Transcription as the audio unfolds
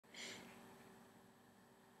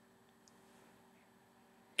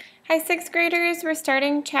Hi, sixth graders. We're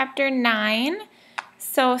starting chapter 9.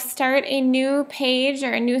 So start a new page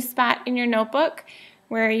or a new spot in your notebook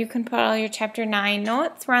where you can put all your chapter 9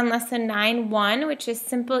 notes. We're on lesson 9.1, which is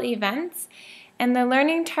simple events. And the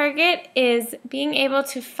learning target is being able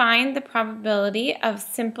to find the probability of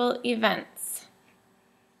simple events.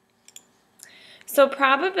 So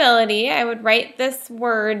probability, I would write this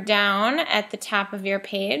word down at the top of your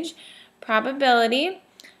page. Probability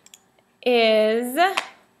is,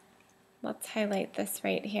 let's highlight this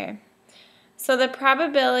right here. So the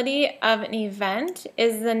probability of an event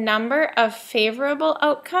is the number of favorable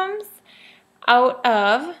outcomes out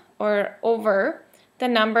of or over the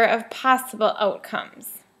number of possible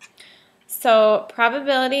outcomes. So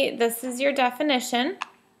probability, this is your definition.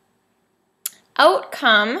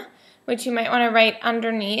 Outcome, which you might want to write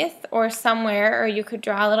underneath or somewhere, or you could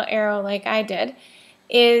draw a little arrow like I did,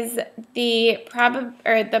 is the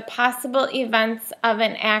possible events of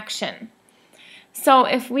an action. So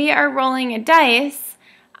if we are rolling a dice,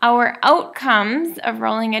 our outcomes of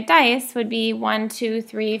rolling a dice would be 1, 2,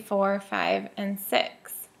 3, 4, 5, and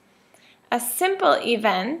 6. A simple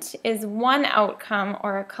event is one outcome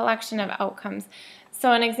or a collection of outcomes.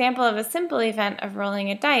 So an example of a simple event of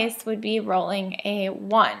rolling a dice would be rolling a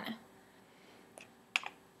 1.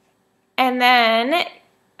 And then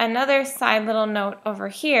another side little note over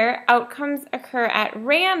here, outcomes occur at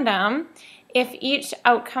random if each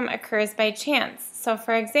outcome occurs by chance. So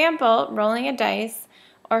for example, rolling a dice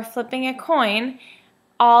or flipping a coin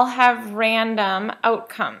all have random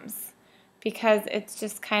outcomes because it's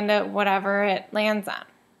just kind of whatever it lands on.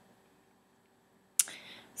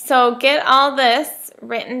 So get all this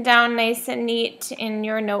written down nice and neat in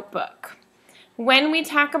your notebook. When we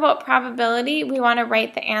talk about probability, we want to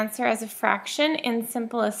write the answer as a fraction in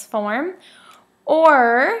simplest form,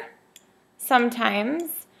 or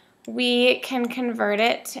sometimes we can convert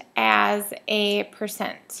it as a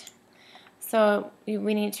percent. So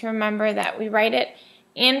we need to remember that we write it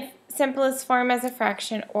in simplest form as a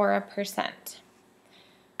fraction or a percent.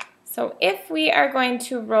 So if we are going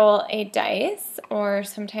to roll a dice, or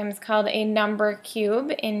sometimes called a number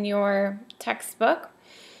cube in your textbook,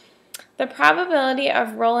 the probability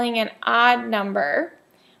of rolling an odd number,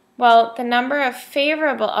 well, the number of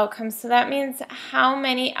favorable outcomes, so that means how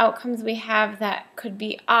many outcomes we have that could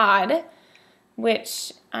be odd,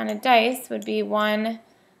 which on a dice would be 1,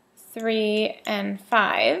 3, and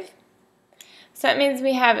 5. So that means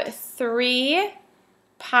we have 3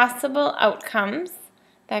 possible outcomes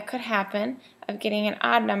that could happen of getting an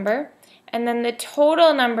odd number, and then the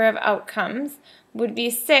total number of outcomes would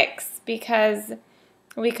be 6 because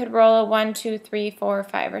we could roll a 1, 2, 3, 4,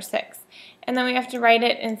 5, or 6. And then we have to write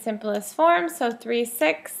it in simplest form, so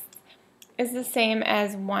 3/6 is the same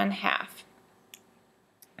as 1/2.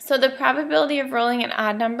 So the probability of rolling an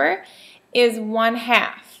odd number is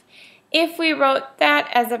 1/2. If we wrote that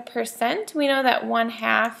as a percent, we know that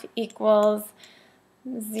 1/2 equals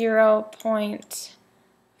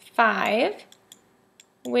 0.5,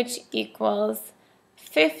 which equals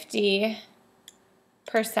 50%.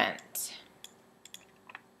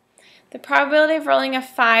 The probability of rolling a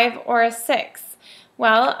 5 or a 6.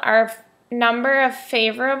 Well, our number of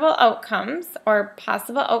favorable outcomes or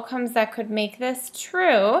possible outcomes that could make this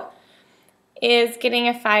true is getting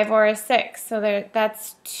a 5 or a 6. So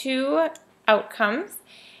that's 2 outcomes.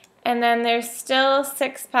 And then there's still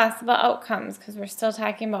 6 possible outcomes because we're still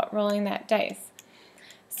talking about rolling that dice.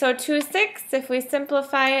 So 2/6, if we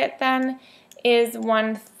simplify it then, is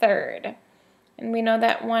 1/3. And we know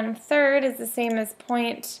that 1/3 is the same as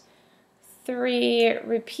 0.3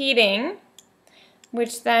 repeating,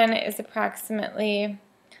 which then is approximately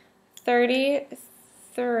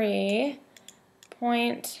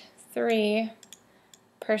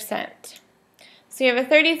 33.3%. So you have a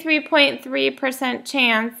 33.3%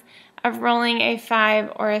 chance of rolling a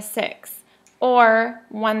 5 or a 6, or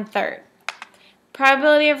 1/3.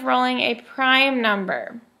 Probability of rolling a prime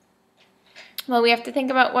number. Well, we have to think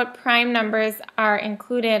about what prime numbers are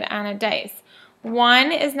included on a dice.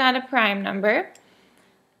 1 is not a prime number.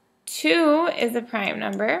 2 is a prime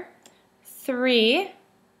number. 3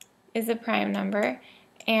 is a prime number.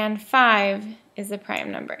 And 5 is a prime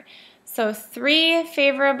number. So 3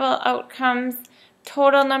 favorable outcomes.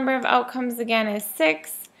 Total number of outcomes again is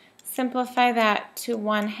 6. Simplify that to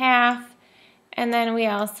 1/2. And then we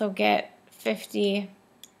also get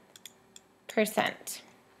 50%.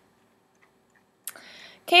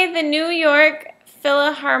 Okay, the New York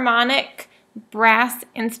Philharmonic brass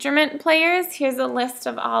instrument players. Here's a list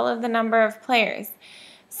of all of the number of players.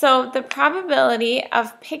 So the probability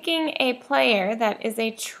of picking a player that is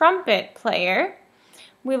a trumpet player,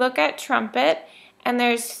 we look at trumpet, and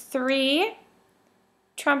there's 3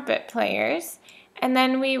 trumpet players, and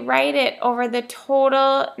then we write it over the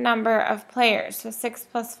total number of players. So 6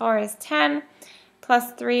 plus 4 is 10,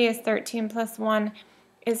 plus 3 is 13, plus 1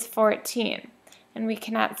 is 14. And we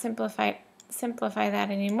cannot simplify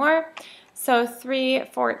that anymore. So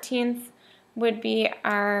 3/14 would be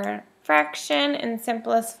our fraction in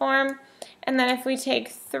simplest form. And then if we take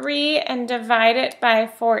 3 and divide it by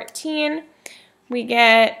 14, we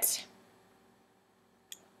get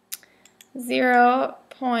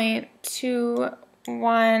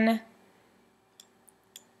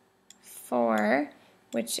 0.214,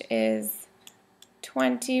 which is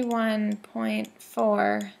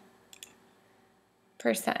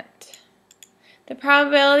 21.4%. The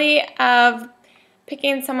probability of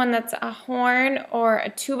picking someone that's a horn or a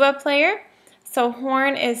tuba player. So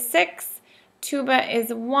horn is 6, tuba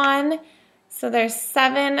is 1. So there's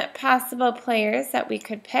 7 possible players that we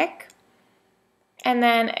could pick. And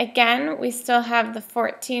then again, we still have the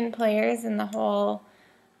 14 players in the whole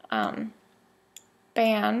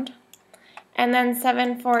band. And then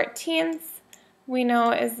 7/14 we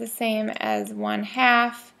know is the same as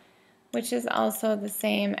 1/2, which is also the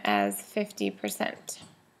same as 50%.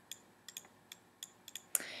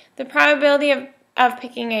 The probability of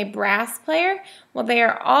picking a brass player, well, they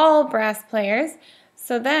are all brass players,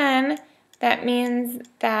 so then that means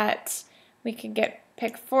that we could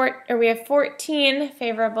we have 14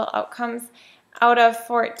 favorable outcomes out of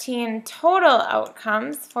 14 total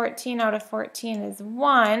outcomes. 14 out of 14 is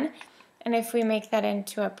 1, and if we make that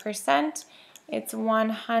into a percent, it's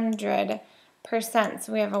 100%.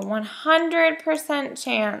 So we have a 100%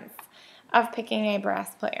 chance of picking a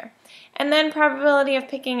brass player. And then probability of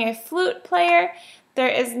picking a flute player, there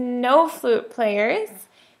is no flute players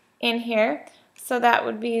in here, so that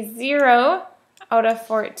would be 0 out of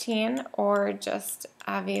 14, or just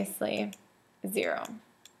obviously 0.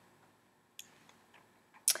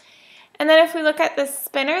 And then if we look at the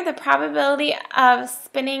spinner, the probability of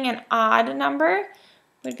spinning an odd number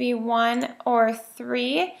would be 1 or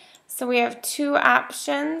 3. So we have 2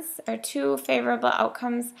 options, or 2 favorable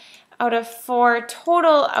outcomes out of 4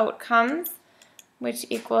 total outcomes, which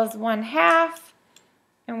equals 1/2.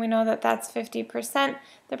 And we know that that's 50%.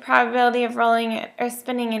 The probability of rolling it or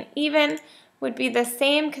spinning an even would be the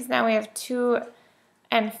same, because now we have 2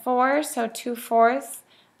 and 4, so 2/4,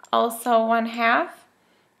 also 1/2.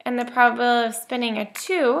 And the probability of spinning a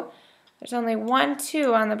 2, there's only 1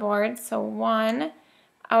 2 on the board, so 1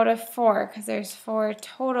 out of 4, because there's 4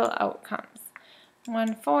 total outcomes.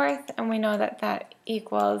 1/4, and we know that that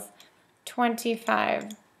equals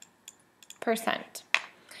 25%.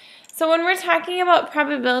 So when we're talking about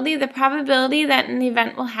probability, the probability that an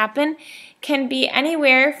event will happen can be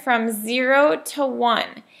anywhere from 0 to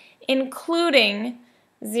 1, including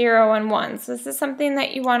 0 and 1. So this is something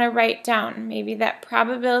that you want to write down. Maybe that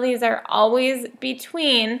probabilities are always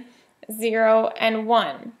between 0 and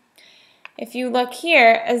 1. If you look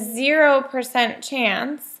here, a 0%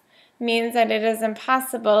 chance means that it is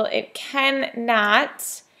impossible. It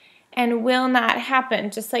cannot and will not happen,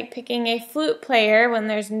 just like picking a flute player when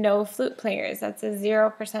there's no flute players. That's a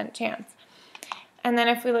 0% chance. And then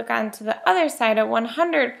if we look on to the other side, a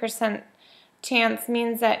 100% chance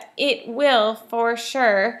means that it will for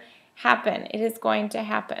sure happen. It is going to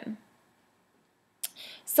happen.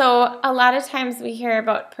 So a lot of times we hear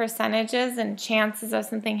about percentages and chances of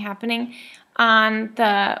something happening on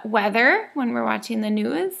the weather when we're watching the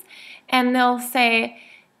news, and they'll say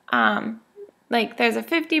like there's a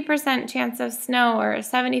 50% chance of snow or a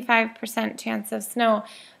 75% chance of snow.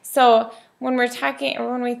 So when we're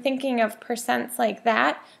thinking of percents like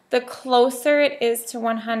that, the closer it is to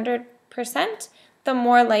 100%, the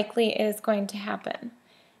more likely it is going to happen.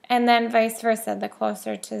 And then vice versa, the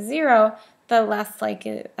closer to 0, the less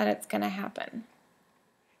likely that it's going to happen.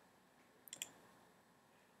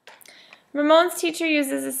 Ramon's teacher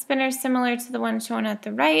uses a spinner similar to the one shown at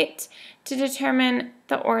the right to determine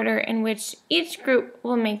the order in which each group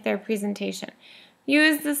will make their presentation.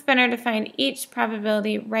 Use the spinner to find each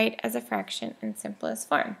probability right as a fraction in simplest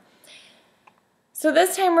form. So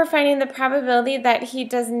this time we're finding the probability that he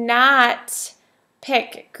does not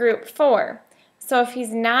pick group 4. So if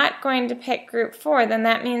he's not going to pick group 4, then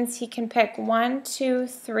that means he can pick 1, 2,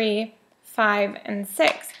 3, 5, and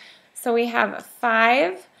 6. So we have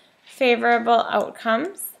 5 favorable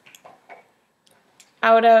outcomes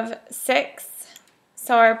out of 6.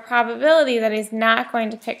 So our probability that he's not going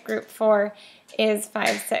to pick group 4 is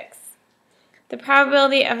 5/6. The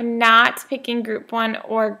probability of not picking group 1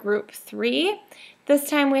 or group 3, this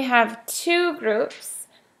time we have 2 groups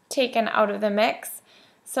taken out of the mix.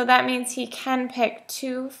 So that means he can pick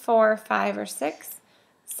 2, 4, 5, or 6.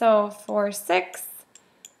 So 4, 6,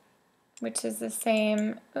 which is the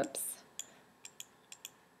same,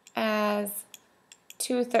 as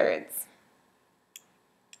 2/3.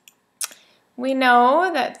 We know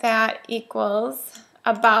that that equals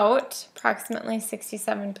about approximately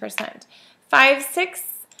 67%. 5, 6,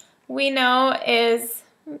 we know is,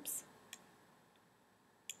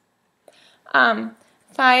 5,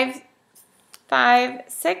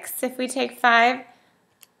 6, if we take 5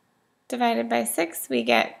 divided by 6, we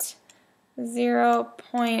get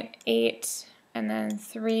 0.8 and then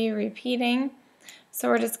 3 repeating. So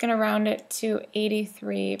we're just going to round it to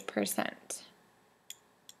 83%.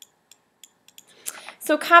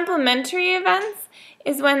 So complementary events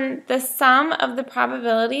is when the sum of the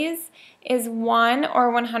probabilities is 1 or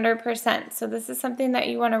 100%. So this is something that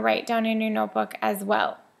you want to write down in your notebook as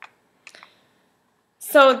well.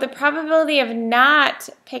 So the probability of not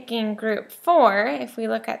picking group 4, if we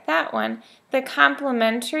look at that one, the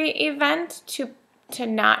complementary event to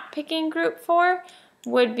not picking group 4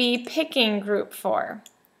 would be picking group 4.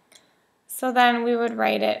 So then we would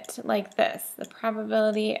write it like this: the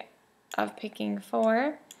probability of picking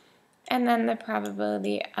 4, and then the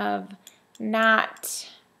probability of not,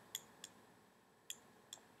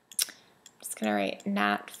 I'm just going to write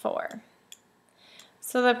not 4.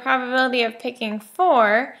 So the probability of picking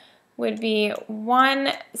 4 would be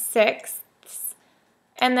 1/6,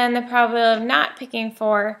 and then the probability of not picking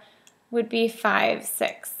 4 would be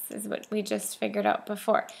 5/6, is what we just figured out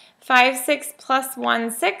before. 5/6 plus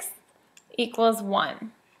 1/6 equals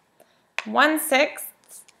 1. 1/6,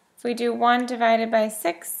 if we do 1 divided by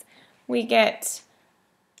 6, we get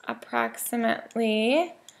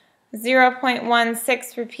approximately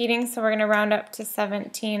 0.16 repeating, so we're going to round up to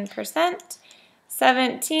 17%.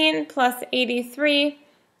 17 plus 83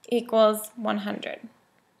 equals 100.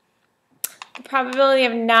 The probability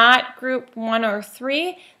of not group 1 or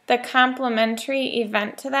 3, the complementary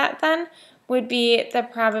event to that then, would be the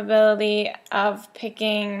probability of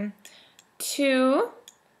picking 2,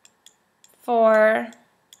 4,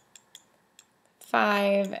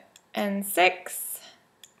 5, and 6.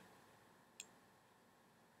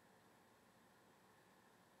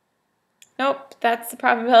 Nope, that's the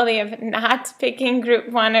probability of not picking group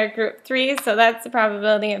 1 or group 3, so that's the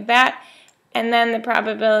probability of that. And then the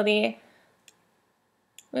probability,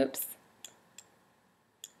 would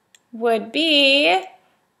be,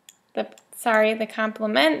 the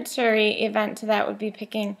complementary event to that would be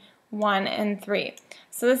picking 1 and 3.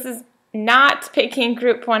 So this is not picking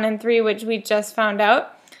group 1 and 3, which we just found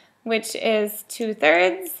out, which is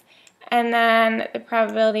 2/3. And then the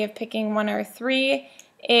probability of picking 1 or 3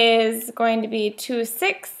 is going to be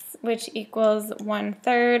 2/6, which equals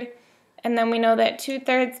 1/3. And then we know that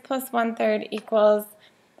 2/3 plus 1/3 equals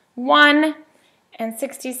 1, and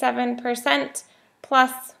 67%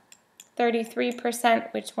 plus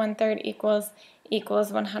 33%, which 1/3 equals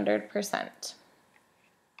 100%.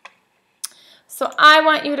 So I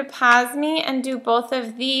want you to pause me and do both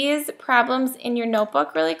of these problems in your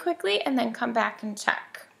notebook really quickly, and then come back and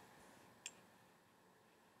check.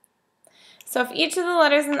 So if each of the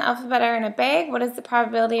letters in the alphabet are in a bag, what is the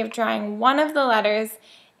probability of drawing one of the letters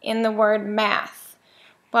in the word math?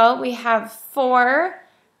 Well, we have 4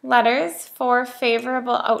 letters, 4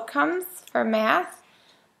 favorable outcomes for math.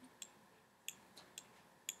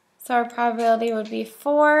 So our probability would be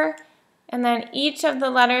 4, and then each of the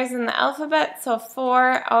letters in the alphabet, so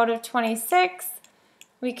 4 out of 26,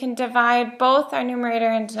 we can divide both our numerator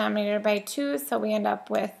and denominator by 2, so we end up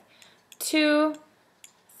with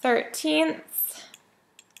 2/13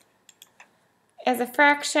 as a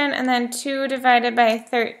fraction, and then 2 divided by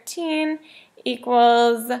 13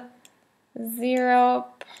 equals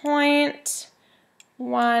 0.15.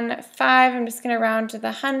 I'm just going to round to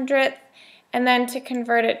the hundredth. And then to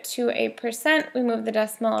convert it to a percent, we move the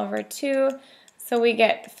decimal over 2, so we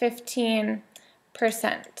get 15%.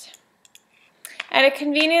 At a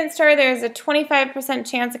convenience store, there is a 25%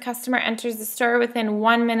 chance a customer enters the store within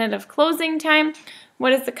 1 minute of closing time.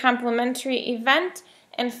 What is the complementary event?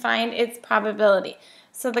 And find its probability.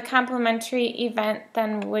 So the complementary event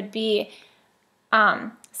then would be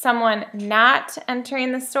someone not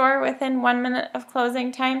entering the store within 1 minute of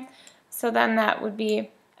closing time. So then that would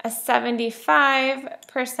be a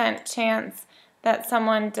 75% chance that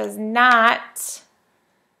someone does not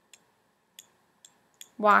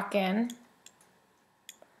walk in.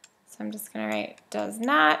 So I'm just going to write does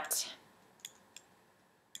not,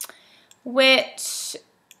 which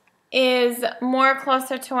is more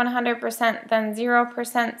closer to 100% than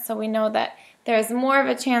 0%, so we know that there's more of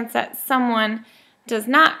a chance that someone does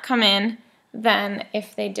not come in than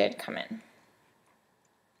if they did come in.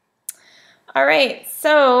 All right,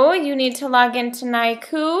 so you need to log into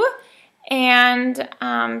NICU and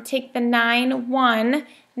take the 9-1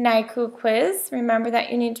 NICU quiz. Remember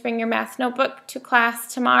that you need to bring your math notebook to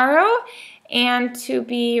class tomorrow and to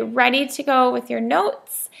be ready to go with your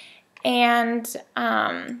notes and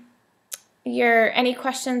any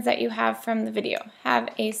questions that you have from the video. Have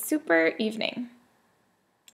a super evening.